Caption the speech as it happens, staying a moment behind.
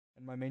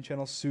on my main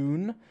channel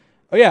soon.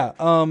 Oh yeah,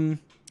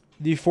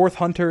 the fourth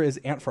hunter is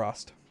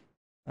Antfrost.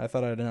 I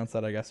thought I'd announce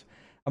that, I guess.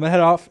 I'm gonna head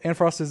off.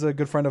 Antfrost is a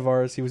good friend of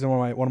ours. He was in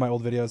one of my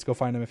old videos. Go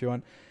find him if you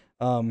want.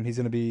 He's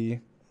gonna be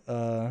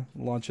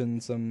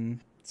launching some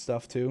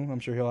stuff too. I'm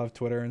sure he'll have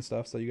Twitter and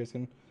stuff, so you guys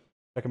can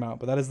check him out.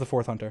 But that is the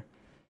fourth hunter.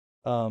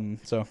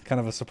 So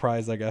kind of a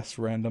surprise, I guess,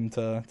 random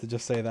to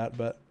just say that,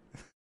 but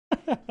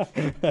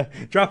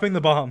dropping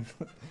the bomb.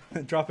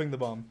 Dropping the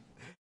bomb.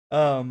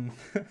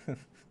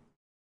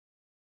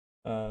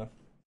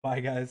 Bye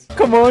guys.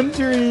 Come on,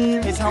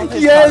 Dream. His health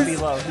is yes. gotta be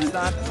low. He's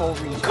not full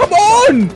regen. Come on!